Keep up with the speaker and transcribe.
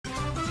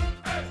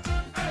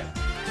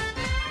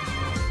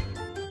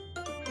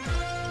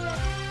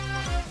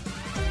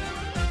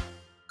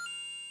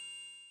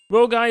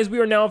Well guys, we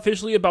are now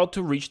officially about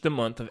to reach the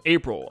month of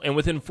April, and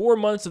within 4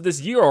 months of this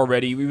year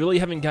already, we really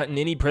haven't gotten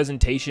any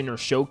presentation or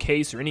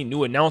showcase or any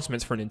new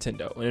announcements for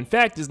Nintendo, and in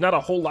fact, there's not a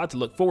whole lot to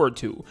look forward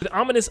to. With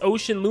Ominous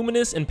Ocean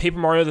Luminous and Paper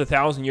Mario The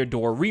Thousand Year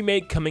Door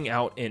remake coming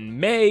out in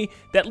May,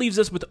 that leaves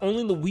us with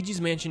only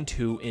Luigi's Mansion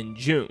 2 in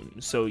June.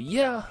 So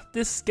yeah,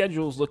 this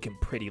schedule's looking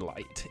pretty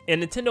light,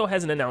 and Nintendo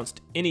hasn't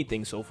announced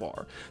anything so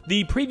far.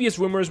 The previous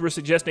rumors were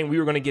suggesting we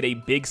were going to get a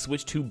big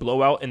Switch 2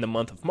 blowout in the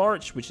month of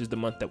March, which is the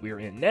month that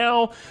we're in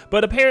now,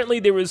 but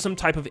apparently there was some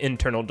type of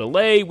internal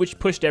delay which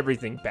pushed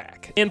everything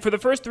back. And for the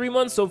first 3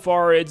 months so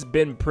far, it's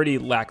been pretty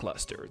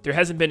lackluster. There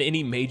hasn't been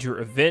any major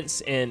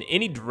events, and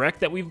any direct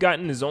that we've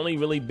gotten has only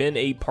really been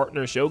a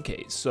partner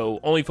showcase,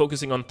 so only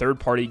focusing on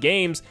third-party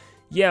games.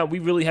 Yeah, we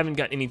really haven't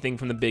got anything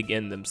from the big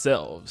end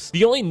themselves.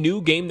 The only new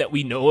game that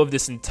we know of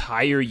this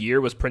entire year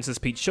was Princess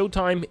Peach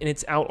Showtime, and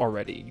it's out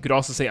already. You could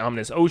also say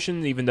Ominous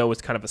Ocean, even though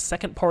it's kind of a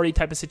second party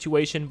type of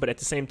situation, but at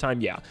the same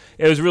time, yeah,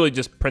 it was really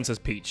just Princess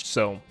Peach,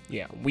 so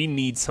yeah, we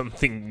need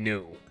something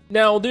new.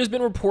 Now, there's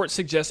been reports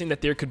suggesting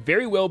that there could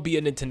very well be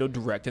a Nintendo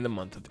Direct in the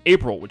month of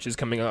April, which is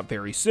coming up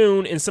very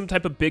soon, and some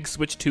type of big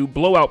Switch 2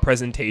 blowout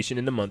presentation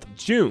in the month of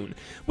June,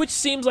 which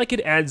seems like it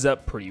adds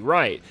up pretty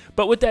right.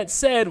 But with that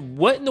said,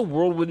 what in the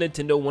world would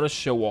Nintendo want to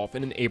show off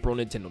in an April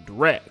Nintendo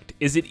Direct?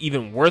 Is it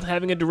even worth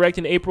having a Direct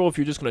in April if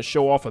you're just going to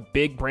show off a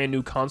big brand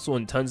new console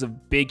and tons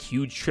of big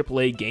huge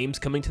AAA games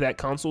coming to that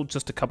console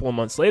just a couple of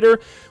months later?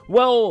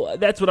 Well,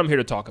 that's what I'm here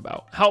to talk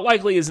about. How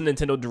likely is a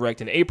Nintendo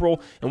Direct in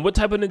April, and what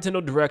type of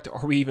Nintendo Direct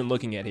are we even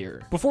looking at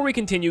here? Before we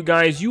continue,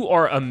 guys, you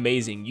are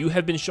amazing. You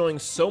have been showing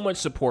so much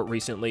support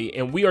recently,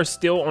 and we are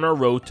still on our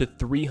road to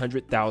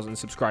 300,000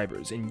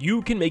 subscribers, and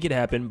you can make it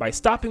happen by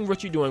stopping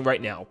what you're doing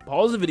right now.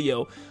 Pause the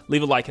video,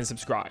 leave a like, and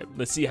subscribe.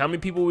 Let's see how many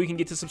people we can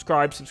get to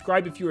subscribe.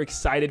 Subscribe if you're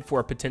excited for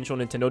a potential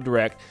Nintendo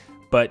Direct.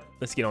 But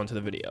let's get on to the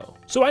video.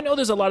 So I know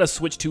there's a lot of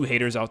Switch 2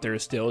 haters out there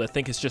still that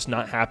think it's just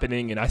not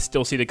happening, and I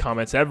still see the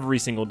comments every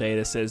single day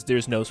that says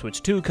there's no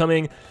Switch 2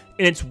 coming,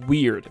 and it's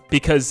weird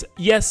because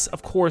yes,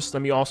 of course,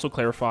 let me also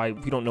clarify,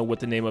 we don't know what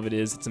the name of it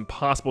is. It's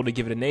impossible to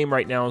give it a name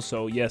right now,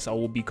 so yes, I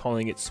will be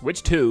calling it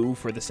Switch 2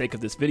 for the sake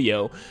of this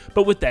video.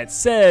 But with that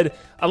said,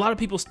 a lot of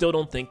people still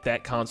don't think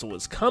that console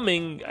is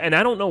coming, and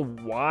I don't know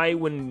why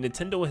when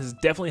Nintendo has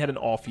definitely had an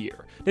off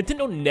year.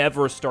 Nintendo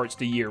never starts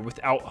the year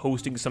without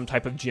hosting some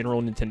type of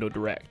general Nintendo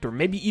Direct, or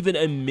maybe even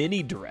a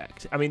mini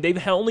Direct. I mean,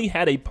 they've only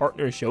had a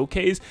partner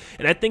showcase,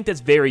 and I think that's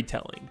very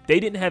telling. They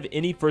didn't have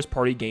any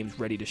first-party games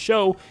ready to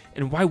show,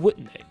 and why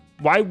wouldn't they?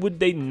 Why would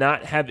they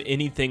not have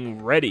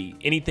anything ready,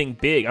 anything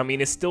big? I mean,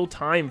 it's still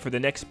time for the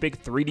next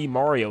big 3D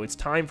Mario. It's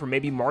time for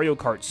maybe Mario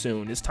Kart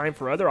soon. It's time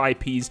for other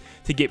IPs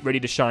to get ready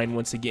to shine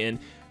once again.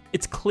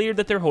 It's clear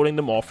that they're holding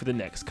them off for the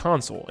next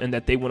console, and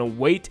that they want to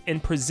wait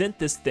and present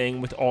this thing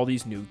with all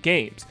these new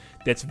games.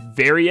 That's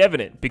very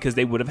evident because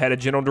they would have had a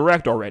General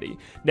Direct already.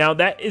 Now,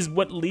 that is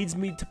what leads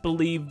me to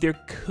believe there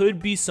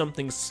could be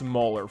something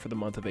smaller for the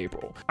month of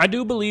April. I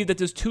do believe that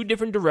there's two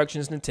different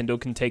directions Nintendo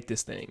can take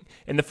this thing,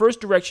 and the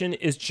first direction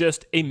is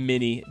just a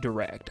mini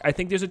Direct. I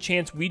think there's a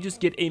chance we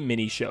just get a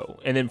mini show,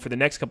 and then for the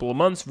next couple of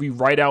months, we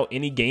write out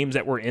any games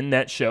that were in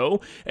that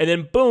show, and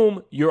then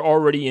boom, you're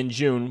already in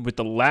June with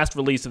the last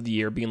release of the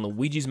year being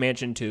Luigi's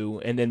Mansion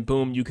 2, and then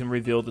boom, you can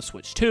reveal the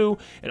Switch 2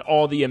 and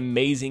all the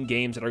amazing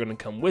games that are going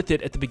to come with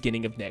it at the beginning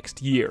of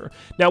next year.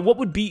 Now, what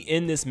would be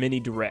in this mini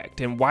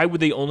Direct, and why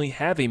would they only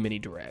have a mini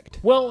Direct?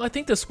 Well, I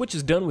think the Switch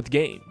is done with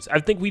games.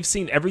 I think we've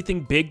seen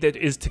everything big that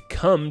is to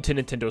come to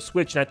Nintendo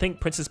Switch, and I think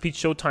Princess Peach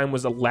Showtime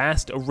was the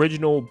last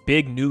original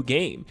big new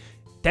game.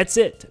 That's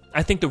it.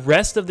 I think the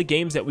rest of the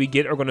games that we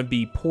get are going to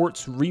be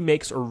ports,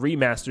 remakes, or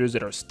remasters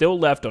that are still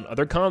left on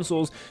other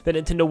consoles that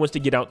Nintendo wants to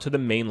get out to the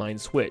mainline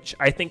Switch.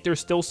 I think they're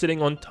still sitting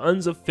on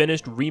tons of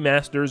finished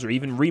remasters or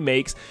even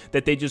remakes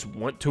that they just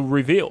want to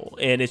reveal,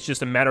 and it's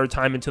just a matter of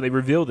time until they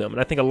reveal them.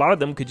 And I think a lot of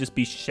them could just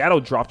be shadow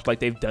dropped like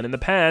they've done in the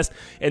past,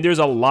 and there's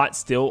a lot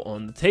still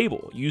on the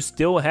table. You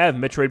still have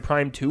Metroid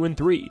Prime 2 and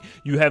 3.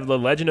 You have The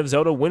Legend of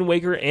Zelda Wind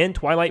Waker and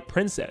Twilight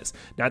Princess.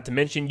 Not to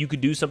mention you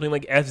could do something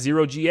like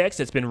F-Zero GX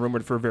that's been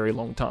rumored for a very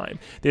long time.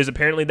 There's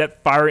apparently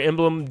that Fire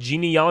Emblem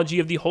Genealogy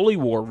of the Holy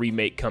War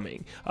remake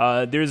coming.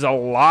 There's a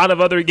lot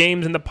of other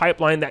games in the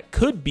pipeline that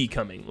could be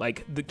coming,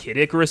 like the Kid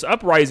Icarus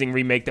Uprising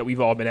remake that we've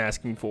all been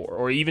asking for,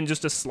 or even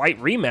just a slight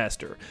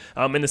remaster,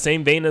 in the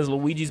same vein as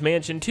Luigi's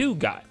Mansion 2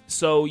 got.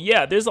 So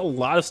yeah, there's a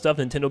lot of stuff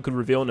Nintendo could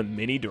reveal in a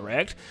mini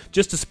Direct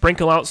just to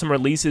sprinkle out some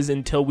releases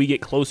until we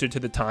get closer to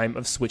the time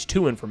of Switch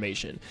 2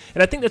 information.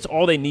 And I think that's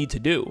all they need to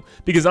do,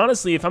 because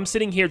honestly, if I'm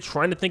sitting here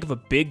trying to think of a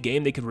big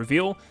game they could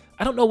reveal,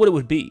 I don't know what it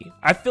would be.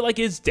 I feel like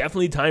it's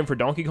definitely time for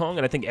Donkey Kong,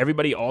 and I think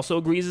everybody also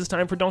agrees it's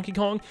time for Donkey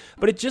Kong,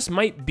 but it just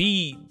might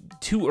be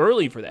too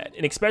early for that,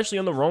 and especially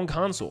on the wrong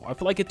console. I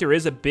feel like if there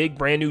is a big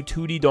brand new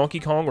 2D Donkey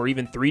Kong or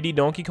even 3D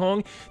Donkey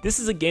Kong, this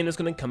is a game that's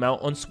going to come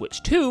out on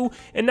Switch 2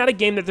 and not a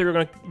game that they're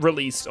going to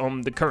release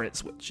on the current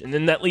Switch. And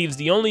then that leaves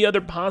the only other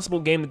possible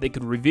game that they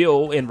could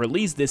reveal and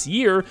release this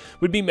year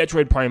would be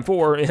Metroid Prime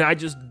 4, and I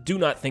just do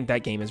not think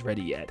that game is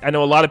ready yet. I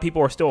know a lot of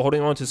people are still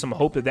holding on to some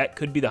hope that that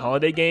could be the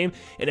holiday game,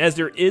 and as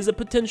there is a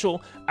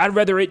potential, I'd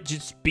rather it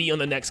just be on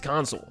the next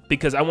console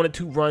because I want it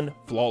to run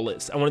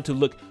flawless. I want it to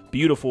look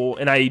beautiful,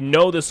 and I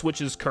know the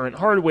Switch's current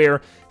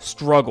hardware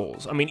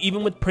struggles. I mean,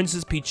 even with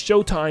Princess Peach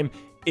Showtime,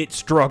 it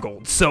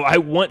struggled. So I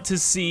want to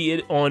see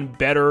it on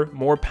better,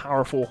 more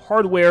powerful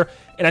hardware,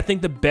 and I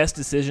think the best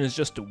decision is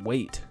just to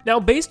wait. Now,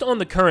 based on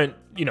the current,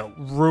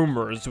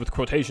 rumors with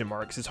quotation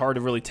marks, it's hard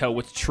to really tell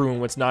what's true and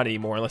what's not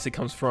anymore unless it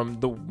comes from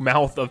the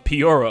mouth of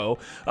Pioro,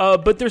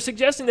 but they're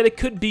suggesting that it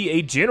could be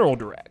a general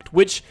direct,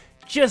 which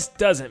just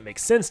doesn't make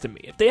sense to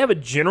me. If they have a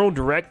general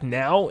direct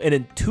now and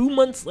then 2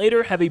 months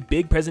later have a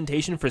big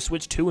presentation for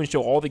Switch 2 and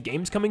show all the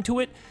games coming to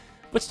it,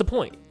 what's the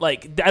point?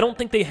 Like, I don't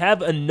think they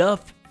have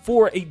enough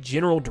for a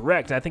general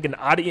direct. I think an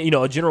audience,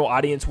 a general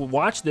audience will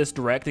watch this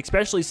direct,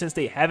 especially since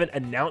they haven't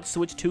announced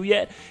Switch 2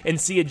 yet, and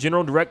see a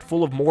general direct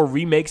full of more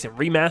remakes and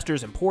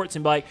remasters and ports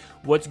and be like,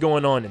 what's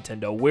going on,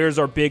 Nintendo? Where's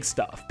our big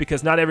stuff?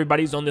 Because not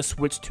everybody's on the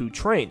Switch 2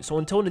 train. So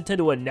until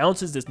Nintendo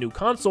announces this new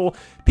console,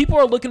 people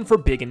are looking for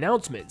big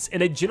announcements.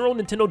 And a general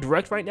Nintendo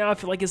direct right now, I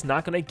feel like it's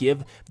not going to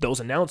give those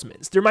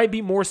announcements. There might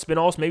be more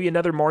spin-offs, maybe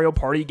another Mario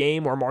Party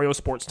game or Mario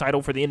Sports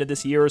title for the end of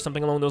this year or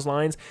something along those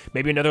lines.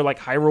 Maybe another like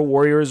Hyrule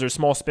Warriors or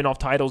small spin-off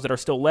titles that are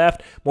still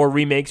left, more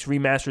remakes,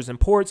 remasters, and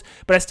ports,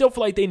 but I still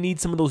feel like they need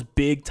some of those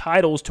big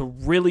titles to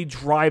really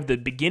drive the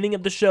beginning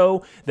of the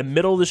show, the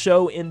middle of the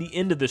show, and the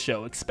end of the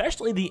show,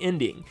 especially the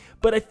ending.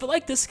 But I feel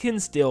like this can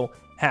still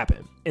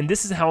happen, and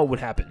this is how it would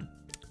happen.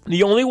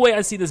 The only way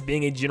I see this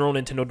being a general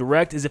Nintendo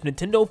Direct is if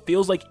Nintendo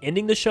feels like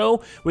ending the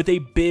show with a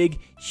big,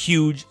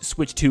 huge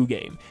Switch 2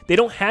 game. They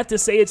don't have to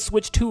say it's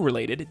Switch 2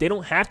 related. They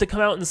don't have to come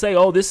out and say,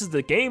 oh, this is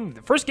the game,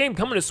 the first game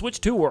coming to Switch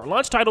 2 or a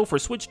launch title for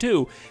Switch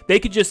 2. They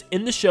could just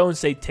end the show and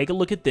say, take a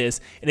look at this,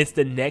 and it's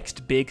the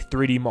next big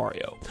 3D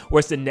Mario, or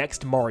it's the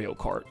next Mario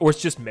Kart, or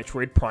it's just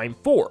Metroid Prime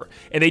 4.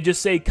 And they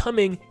just say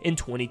coming in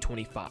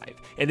 2025.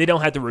 And they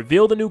don't have to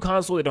reveal the new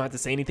console. They don't have to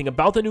say anything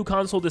about the new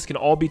console. This can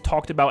all be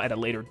talked about at a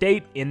later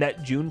date in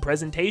that June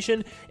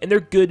presentation, and they're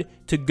good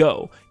to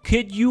go.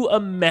 Could you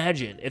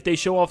imagine if they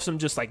show off some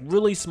just like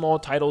really small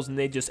titles and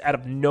they just out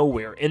of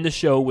nowhere in the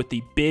show with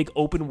the big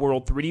open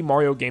world 3D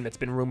Mario game that's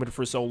been rumored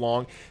for so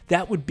long?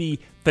 That would be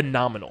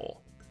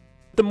phenomenal.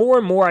 The more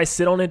and more I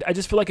sit on it, I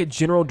just feel like a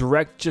general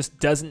direct just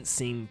doesn't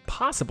seem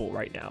possible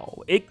right now.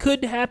 It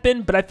could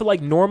happen, but I feel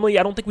like normally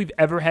I don't think we've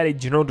ever had a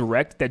general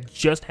direct that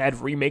just had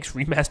remakes,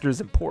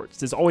 remasters, and ports.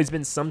 There's always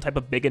been some type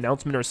of big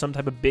announcement or some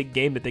type of big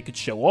game that they could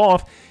show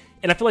off,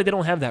 and I feel like they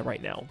don't have that right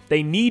now.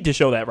 They need to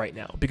show that right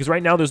now, because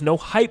right now there's no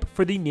hype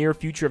for the near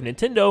future of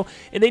Nintendo,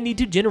 and they need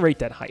to generate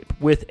that hype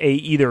with a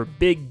either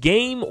big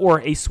game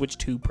or a Switch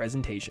 2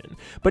 presentation.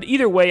 But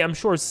either way, I'm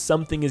sure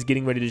something is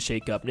getting ready to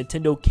shake up.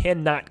 Nintendo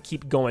cannot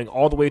keep going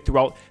all the way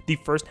throughout the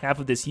first half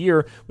of this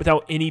year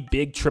without any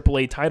big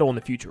AAA title in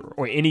the future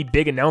or any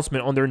big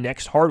announcement on their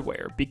next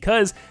hardware,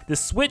 because the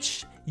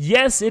Switch,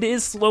 yes, it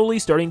is slowly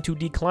starting to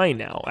decline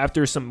now.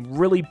 After some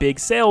really big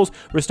sales,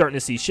 we're starting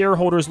to see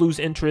shareholders lose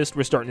interest.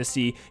 We're starting to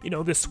see,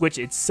 the Switch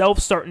itself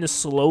starting to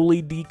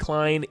slowly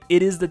decline.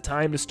 It is the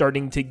time to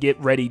starting to get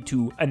ready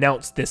to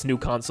announce this new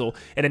console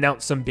and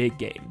announce some big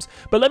games.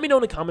 But let me know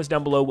in the comments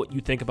down below what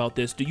you think about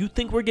this. Do you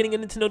think we're getting a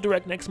Nintendo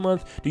Direct next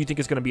month? Do you think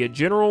it's going to be a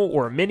general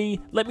or a mini?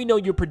 Let me know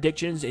your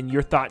predictions and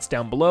your thoughts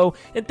down below.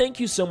 And thank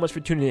you so much for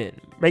tuning in.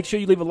 Make sure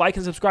you leave a like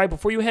and subscribe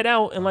before you head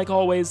out. And like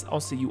always, I'll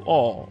see you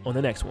all on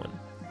the next one.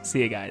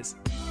 See you guys.